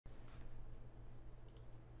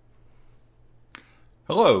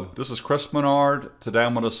Hello, this is Chris Menard. Today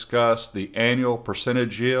I'm going to discuss the annual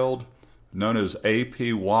percentage yield known as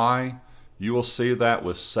APY. You will see that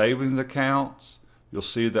with savings accounts. You'll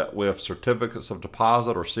see that with certificates of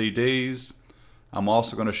deposit or CDs. I'm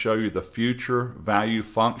also going to show you the future value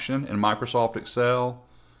function in Microsoft Excel.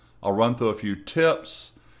 I'll run through a few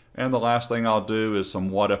tips, and the last thing I'll do is some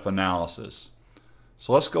what-if analysis.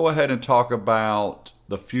 So let's go ahead and talk about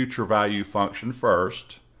the future value function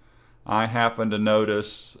first. I happen to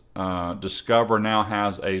notice Discover now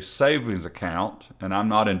has a savings account, and I'm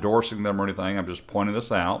not endorsing them or anything, I'm just pointing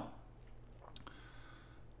this out.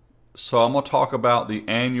 So I'm going to talk about the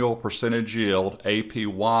annual percentage yield,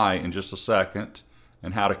 APY, in just a second,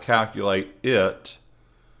 and how to calculate it.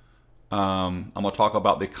 I'm going to talk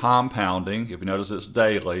about the compounding. If you notice, it's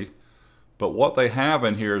daily. But what they have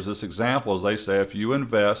in here is this example, is they say if you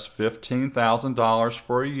invest $15,000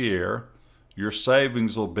 for a year, your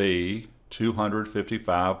savings will be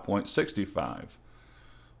 $255.65.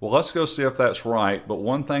 Well, let's go see if that's right. But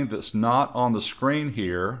one thing that's not on the screen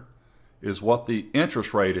here is what the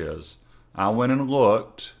interest rate is. I went and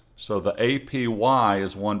looked, so the APY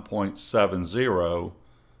is 1.70,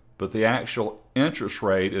 but the actual interest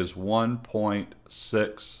rate is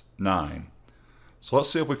 1.69. So let's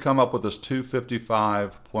see if we come up with this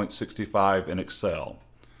 255.65 in Excel.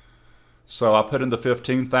 So I put in the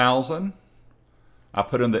 15,000. I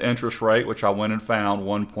put in the interest rate, which I went and found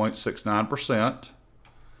 1.69%.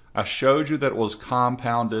 I showed you that it was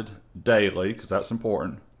compounded daily, because that's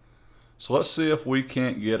important. So let's see if we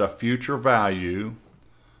can't get a future value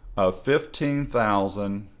of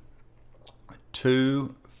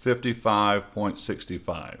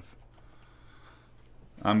 15,255.65.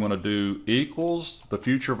 I'm going to do equals, the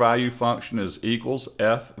future value function is equals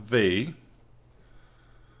FV.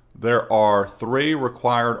 There are three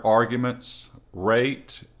required arguments: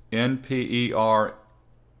 rate, NPER,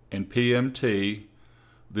 and PMT.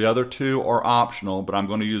 The other two are optional, but I'm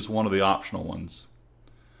going to use one of the optional ones.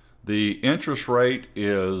 The interest rate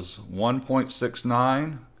is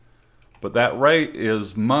 1.69, but that rate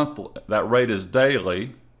is monthly. That rate is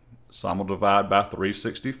daily, so I'm going to divide by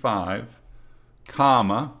 365,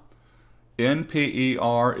 comma,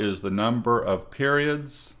 NPER is the number of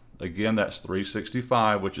periods. Again, that's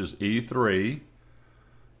 365, which is E3,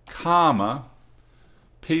 comma,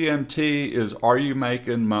 PMT is, are you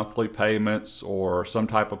making monthly payments or some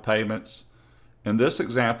type of payments? In this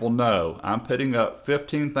example, no. I'm putting up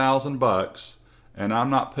 15,000 bucks and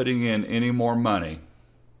I'm not putting in any more money.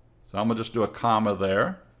 So I'm going to just do a comma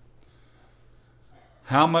there.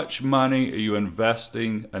 How much money are you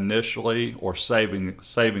investing initially or saving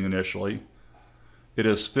initially? It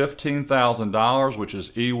is $15,000, which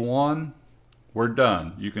is E1. We're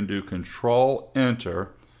done. You can do Control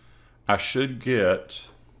Enter. I should get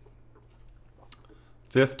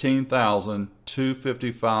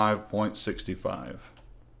 15,255.65.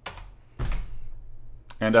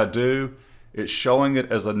 And I do. It's showing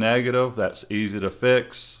it as a negative. That's easy to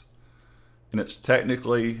fix. And it's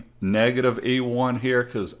technically negative E1 here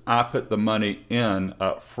because I put the money in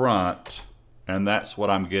up front, and that's what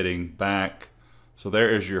I'm getting back. So there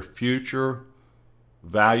is your future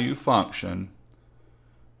value function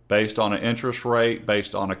based on an interest rate,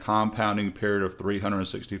 based on a compounding period of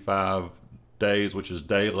 365 days, which is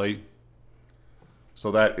daily.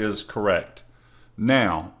 So that is correct.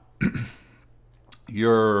 Now,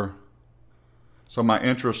 so my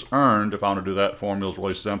interest earned, if I want to do that formula, is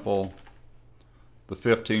really simple. The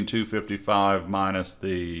 15,255 minus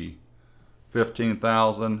the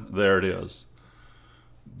 15,000, there it is.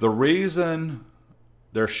 The reason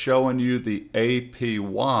they're showing you the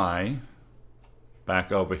APY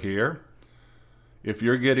back over here, if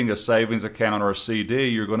you're getting a savings account or a CD,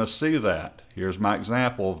 you're going to see that. Here's my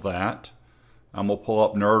example of that. I'm going to pull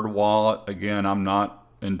up NerdWallet. Again, I'm not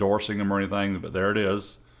endorsing them or anything, but there it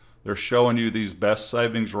is. They're showing you these best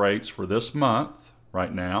savings rates for this month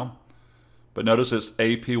right now. But notice it's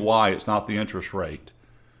APY, it's not the interest rate.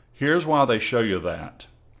 Here's why they show you that.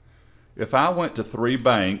 If I went to three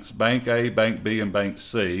banks, Bank A, Bank B, and Bank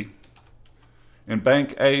C, and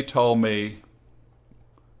Bank A told me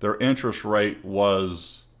their interest rate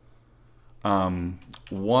was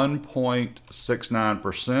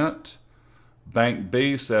 1.69%. Bank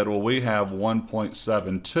B said, well, we have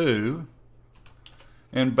 1.72.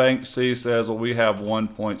 And Bank C says, well, we have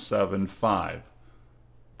 1.75.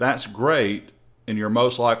 That's great, and you're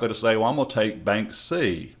most likely to say, well, I'm going to take Bank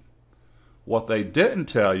C. What they didn't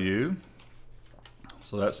tell you,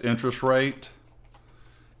 so that's interest rate,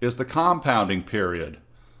 is the compounding period.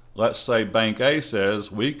 Let's say Bank A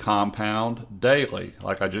says we compound daily,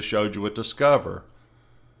 like I just showed you with Discover.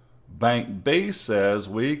 Bank B says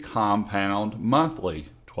we compound monthly,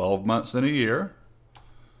 12 months in a year.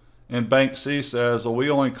 And Bank C says, well, we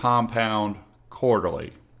only compound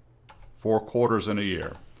quarterly, 4 quarters in a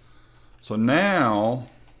year. So now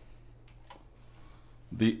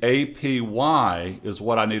the APY is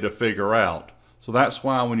what I need to figure out. So that's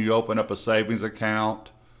why when you open up a savings account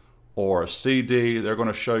or a CD, they're going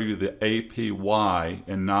to show you the APY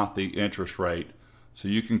and not the interest rate, so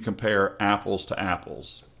you can compare apples to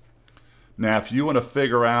apples. Now, if you want to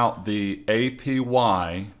figure out the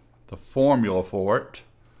APY, the formula for it,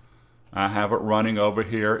 I have it running over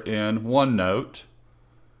here in OneNote.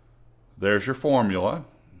 There's your formula.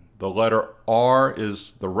 The letter R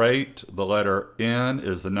is the rate, the letter N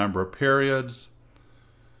is the number of periods.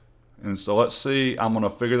 And so let's see, I'm going to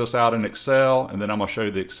figure this out in Excel, and then I'm going to show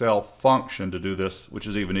you the Excel function to do this, which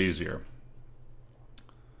is even easier.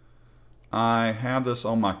 I have this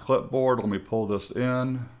on my clipboard. Let me pull this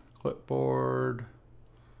in. Clipboard.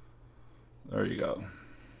 There you go.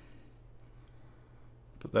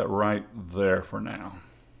 Put that right there for now.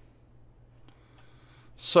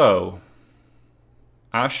 So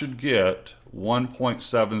I should get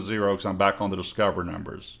 1.70 because I'm back on the Discover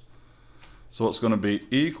numbers. So it's going to be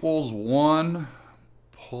equals 1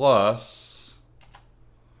 plus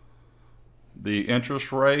the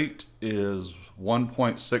interest rate is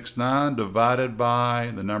 1.69 divided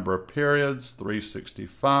by the number of periods,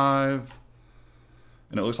 365.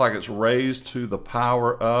 And it looks like it's raised to the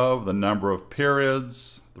power of the number of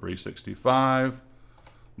periods, 365,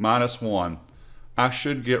 minus 1. I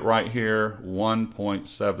should get right here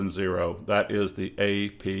 1.70. That is the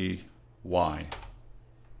APY.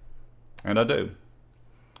 And I do.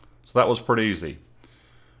 So that was pretty easy.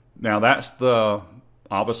 Now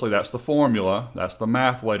obviously that's the formula. That's the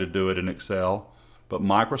math way to do it in Excel. But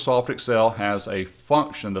Microsoft Excel has a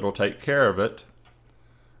function that'll take care of it.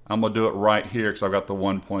 I'm going to do it right here because I've got the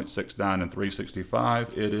 1.69 and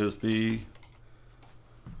 365. It is the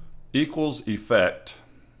equals effect.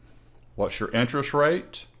 What's your interest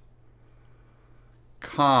rate?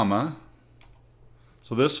 Comma.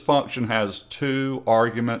 So this function has 2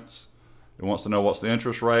 arguments. It wants to know what's the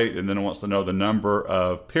interest rate, and then it wants to know the number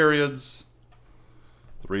of periods.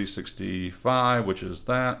 365, which is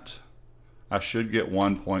that. I should get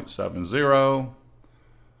 1.70.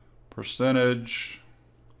 Percentage,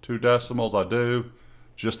 2 decimals, I do.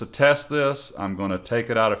 Just to test this, I'm going to take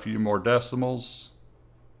it out a few more decimals.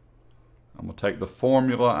 I'm going to take the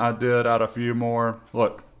formula I did out a few more.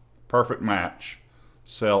 Look, perfect match.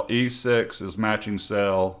 Cell E6 is matching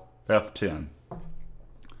cell F10.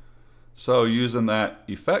 So using that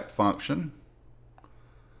effect function,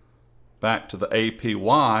 back to the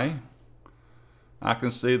APY, I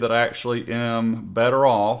can see that I actually am better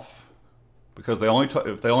off because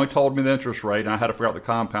if they only told me the interest rate and I had to figure out the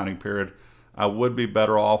compounding period, I would be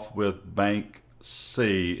better off with Bank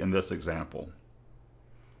C in this example.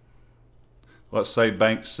 Let's say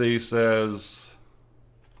Bank C says,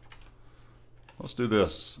 let's do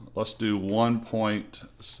this. Let's do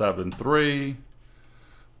 1.73.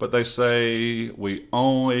 But they say we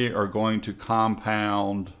only are going to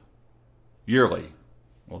compound yearly.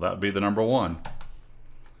 Well, that would be the number 1.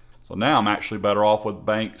 So now I'm actually better off with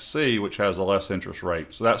Bank C, which has a less interest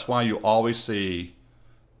rate. So that's why you always see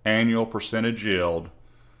annual percentage yield.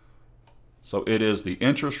 So it is the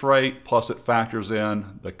interest rate plus it factors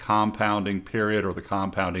in the compounding period or the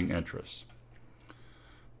compounding interest.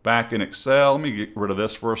 Back in Excel, let me get rid of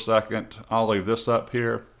this for a second. I'll leave this up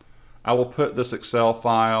here. I will put this Excel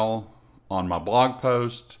file on my blog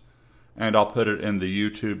post and I'll put it in the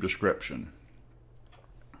YouTube description.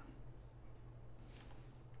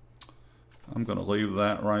 I'm going to leave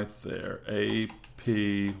that right there,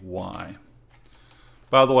 APY.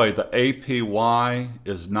 By the way, the APY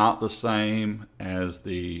is not the same as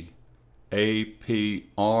the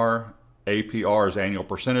APR. APR is annual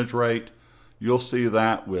percentage rate. You'll see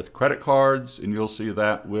that with credit cards and you'll see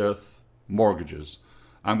that with mortgages.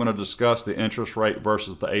 I'm going to discuss the interest rate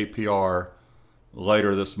versus the APR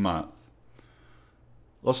later this month.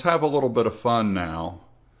 Let's have a little bit of fun now.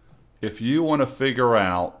 If you want to figure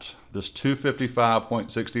out this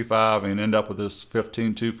 255.65 and end up with this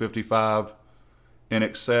 15,255 in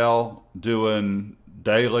Excel doing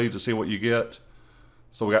daily to see what you get.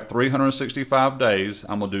 So we got 365 days.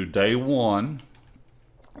 I'm going to do day 1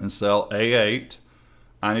 in cell A8.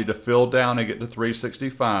 I need to fill down and get to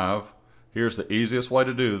 365. Here's the easiest way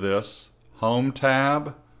to do this. Home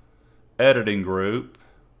tab, editing group,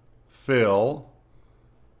 fill.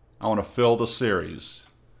 I want to fill the series.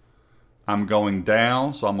 I'm going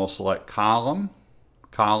down, so I'm going to select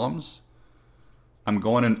columns. I'm I'm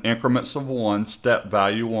going in increments of 1, step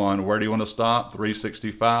value 1. Where do you want to stop?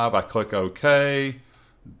 365. I click OK.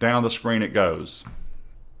 Down the screen it goes.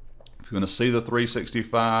 If you want to see the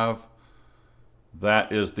 365, that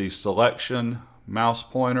is the selection mouse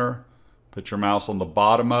pointer. Put your mouse on the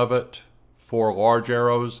bottom of it. 4 large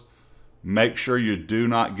arrows. Make sure you do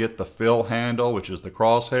not get the fill handle, which is the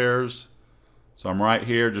crosshairs. So I'm right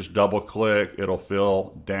here, just double click, it'll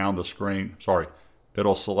fill down the screen. Sorry,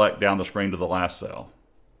 it'll select down the screen to the last cell.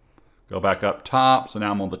 Go back up top, so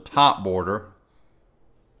now I'm on the top border.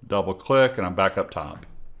 Double click and I'm back up top.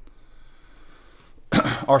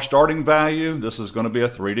 Our starting value, this is going to be a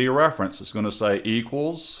 3D reference. It's going to say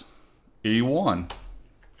equals E1.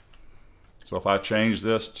 So if I change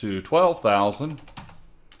this to 12,000,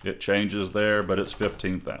 it changes there, but it's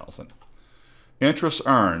 15,000. Interest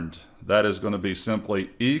earned, that is going to be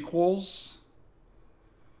simply equals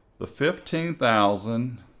the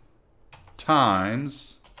 15,000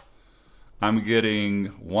 times, I'm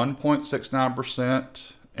getting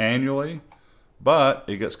 1.69% annually, but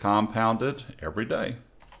it gets compounded every day.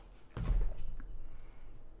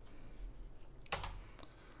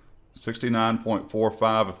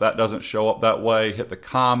 69.45, if that doesn't show up that way, hit the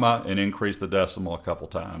comma and increase the decimal a couple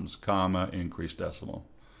times. Comma, increase decimal.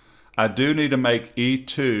 I do need to make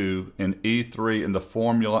E2 and E3 in the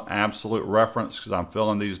formula absolute reference because I'm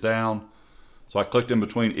filling these down. So I clicked in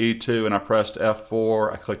between E2 and I pressed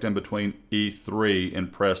F4. I clicked in between E3 and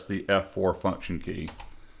pressed the F4 function key.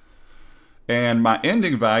 And my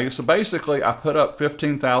ending value, so basically I put up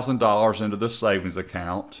 $15,000 into this savings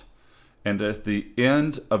account. And at the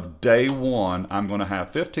end of day 1, I'm going to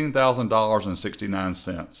have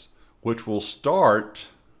 $15,000.69, which will start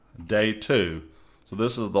day 2. So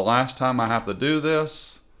this is the last time I have to do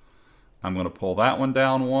this. I'm going to pull that one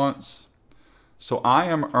down once. So I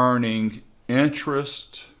am earning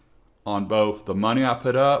interest on both the money I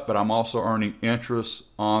put up, but I'm also earning interest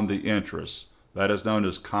on the interest. That is known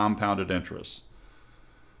as compounded interest.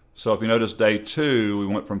 So if you notice day 2, we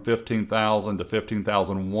went from 15,000 to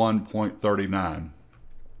 15,001.39.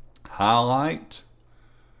 Highlight,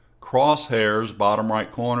 crosshairs, bottom right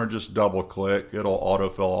corner, just double click. It'll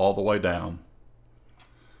autofill all the way down.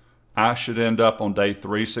 I should end up on day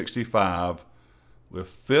 365 with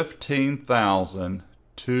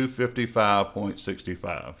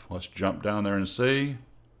 15,255.65. Let's jump down there and see.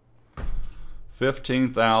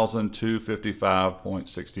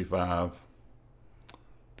 15,255.65.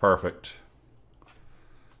 Perfect.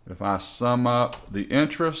 If I sum up the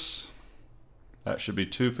interest, that should be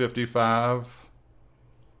 255.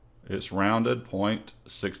 It's rounded,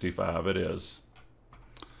 0.65 it is.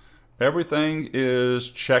 Everything is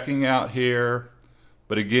checking out here,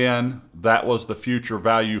 but again, that was the future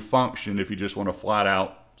value function if you just want to flat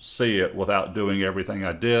out see it without doing everything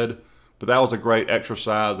I did. But that was a great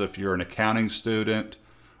exercise if you're an accounting student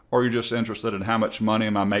or you're just interested in how much money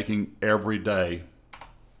am I making every day.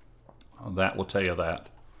 That will tell you that.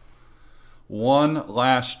 One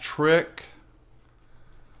last trick.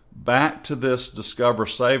 Back to this Discover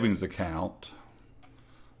Savings account.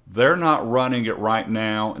 They're not running it right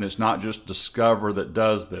now, and it's not just Discover that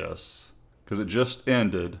does this because it just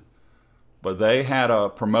ended. But they had a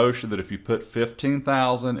promotion that if you put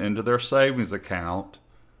 $15,000 into their savings account,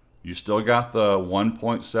 you still got the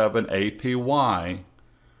 1.7 APY.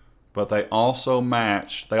 But they also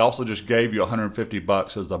matched, they also just gave you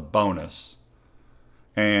 $150 as a bonus.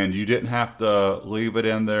 And you didn't have to leave it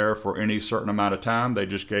in there for any certain amount of time. They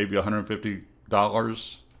just gave you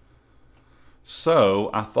 $150.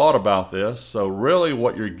 So I thought about this. So really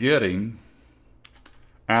what you're getting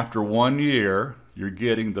after 1 year, you're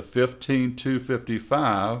getting the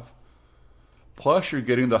 $15,255 plus you're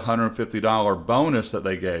getting the $150 bonus that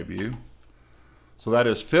they gave you. So that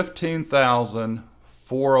is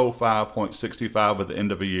 $15,405.65 at the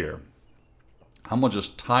end of a year. I'm going to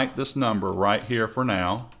just type this number right here for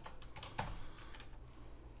now.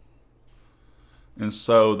 And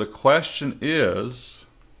so the question is,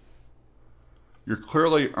 you're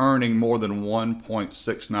clearly earning more than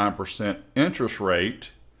 1.69% interest rate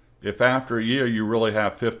if after a year you really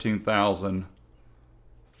have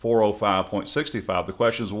 $15,405.65. The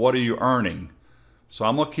question is, what are you earning? So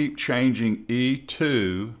I'm going to keep changing E2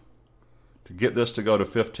 to get this to go to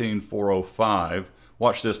 15,405.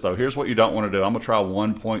 Watch this though. Here's what you don't want to do. I'm going to try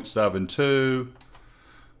 1.72.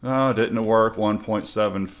 No, didn't work.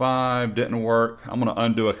 1.75 didn't work. I'm going to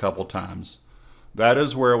undo a couple times. That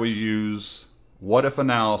is where we use What If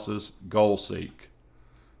Analysis, Goal Seek.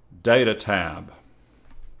 Data tab.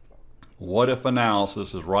 What If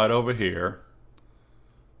Analysis is right over here.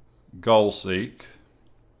 Goal Seek.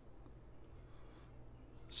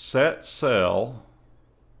 Set cell.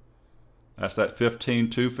 That's that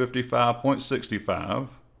 15,255.65.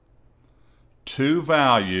 To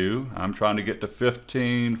value, I'm trying to get to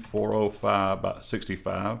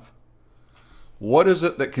 15,405.65. What is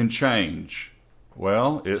it that can change?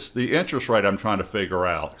 Well, it's the interest rate I'm trying to figure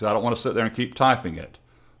out because I don't want to sit there and keep typing it.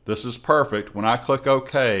 This is perfect. When I click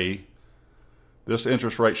OK, this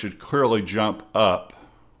interest rate should clearly jump up.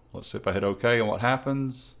 Let's see if I hit OK and what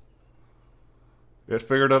happens. It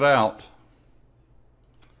figured it out.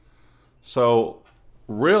 So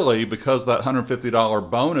really, because of that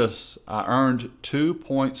 $150 bonus, I earned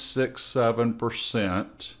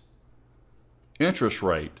 2.67% interest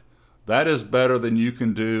rate. That is better than you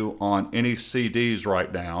can do on any CDs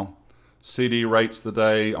right now. CD rates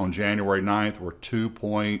today on January 9th were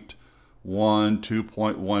 2.1,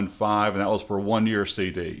 2.15, and that was for a 1-year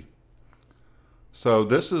CD. So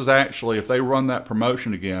this is actually, if they run that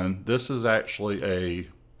promotion again, this is actually a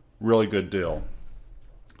really good deal.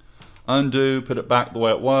 Undo, put it back the way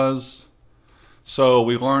it was. So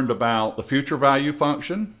we learned about the future value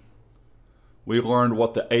function. We learned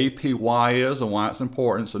what the APY is and why it's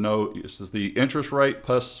important. So no, this is the interest rate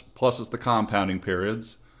plus it's the compounding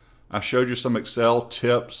periods. I showed you some Excel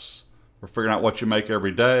tips for figuring out what you make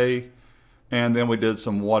every day. And then we did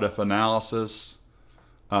some what if analysis.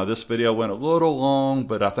 This video went a little long,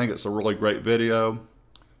 but I think it's a really great video.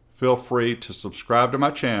 Feel free to subscribe to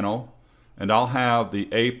my channel, and I'll have the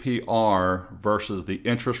APR versus the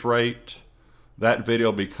interest rate. That video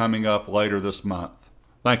will be coming up later this month.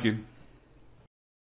 Thank you.